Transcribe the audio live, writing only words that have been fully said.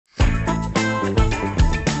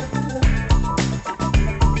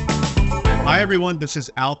Hi everyone, this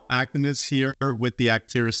is Alp Akdeniz here with the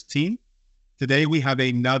Acterys team. Today we have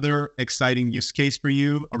another exciting use case for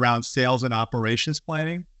you around sales and operations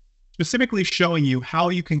planning, specifically showing you how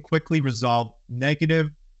you can quickly resolve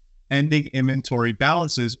negative ending inventory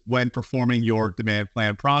balances when performing your demand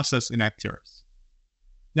plan process in Acterys.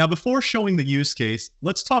 Now, before showing the use case,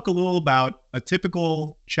 let's talk a little about a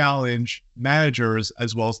typical challenge managers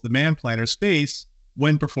as well as demand planners face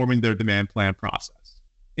when performing their demand plan process.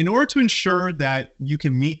 In order to ensure that you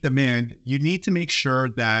can meet demand, you need to make sure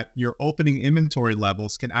that your opening inventory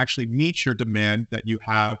levels can actually meet your demand that you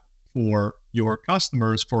have for your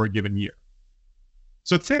customers for a given year.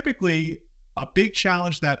 So typically, a big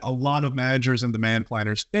challenge that a lot of managers and demand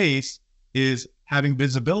planners face is having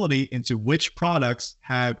visibility into which products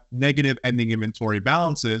have negative ending inventory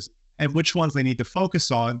balances and which ones they need to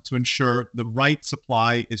focus on to ensure the right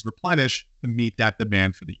supply is replenished to meet that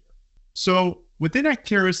demand for the year. So within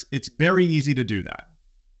Acterys, it's very easy to do that.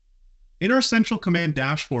 In our central command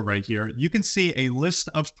dashboard right here, you can see a list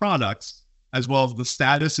of products as well as the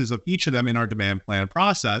statuses of each of them in our demand plan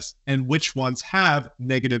process and which ones have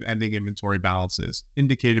negative ending inventory balances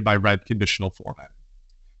indicated by red conditional format.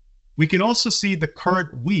 We can also see the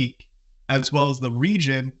current week as well as the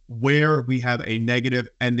region where we have a negative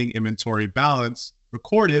ending inventory balance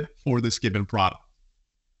recorded for this given product.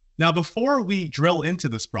 Now, before we drill into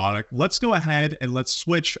this product, let's go ahead and let's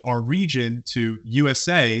switch our region to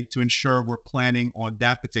USA to ensure we're planning on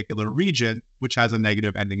that particular region, which has a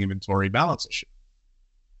negative ending inventory balance issue.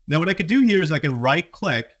 Now, what I can do here is I can right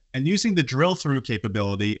click and using the drill through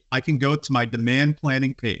capability, I can go to my demand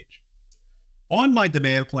planning page. On my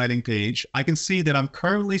demand planning page, I can see that I'm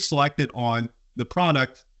currently selected on the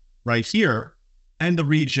product right here and the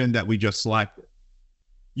region that we just selected.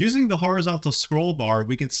 Using the horizontal scroll bar,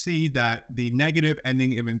 we can see that the negative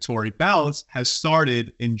ending inventory balance has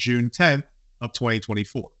started in June 10th of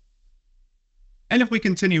 2024. And if we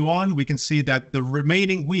continue on, we can see that the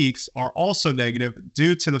remaining weeks are also negative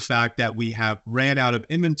due to the fact that we have ran out of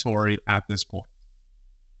inventory at this point.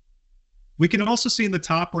 We can also see in the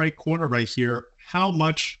top right corner right here how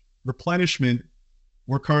much replenishment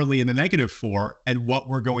we're currently in the negative for and what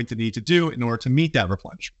we're going to need to do in order to meet that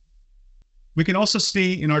replenishment. We can also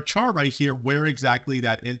see in our chart right here where exactly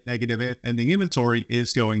that negative ending inventory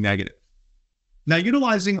is going negative. Now,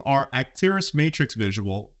 utilizing our Acterys matrix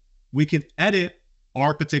visual, we can edit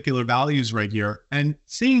our particular values right here and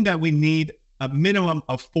seeing that we need a minimum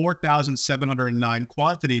of 4,709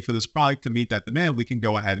 quantity for this product to meet that demand, we can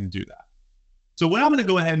go ahead and do that. So what I'm going to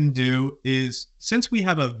go ahead and do is, since we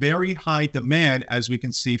have a very high demand, as we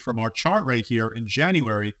can see from our chart right here in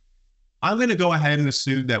January, I'm going to go ahead and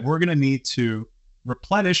assume that we're going to need to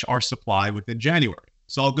replenish our supply within January.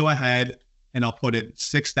 So I'll go ahead and I'll put in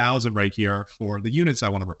 6,000 right here for the units I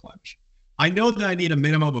want to replenish. I know that I need a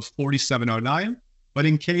minimum of 4,709, but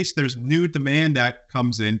in case there's new demand that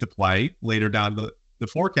comes into play later down the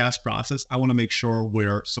forecast process, I want to make sure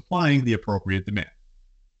we're supplying the appropriate demand.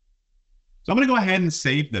 So I'm going to go ahead and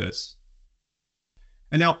save this.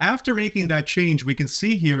 And now after making that change, we can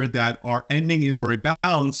see here that our ending inventory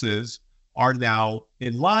balances are now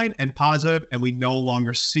in line and positive, and we no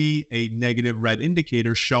longer see a negative red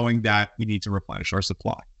indicator showing that we need to replenish our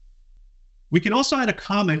supply. We can also add a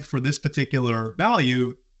comment for this particular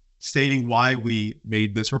value stating why we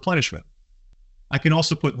made this replenishment. I can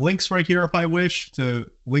also put links right here if I wish to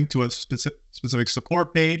link to a specific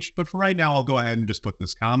support page, but for right now, I'll go ahead and just put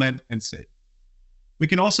this comment and save. We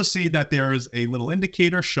can also see that there is a little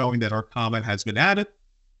indicator showing that our comment has been added.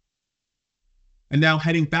 And now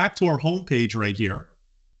heading back to our home page right here,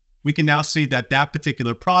 we can now see that that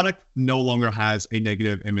particular product no longer has a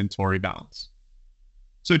negative inventory balance.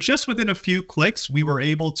 So just within a few clicks, we were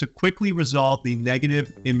able to quickly resolve the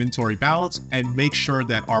negative inventory balance and make sure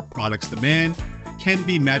that our product's demand can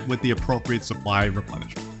be met with the appropriate supply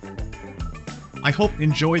replenishment. I hope you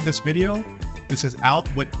enjoyed this video. This is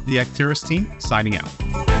Alp with the Acterys team signing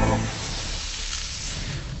out.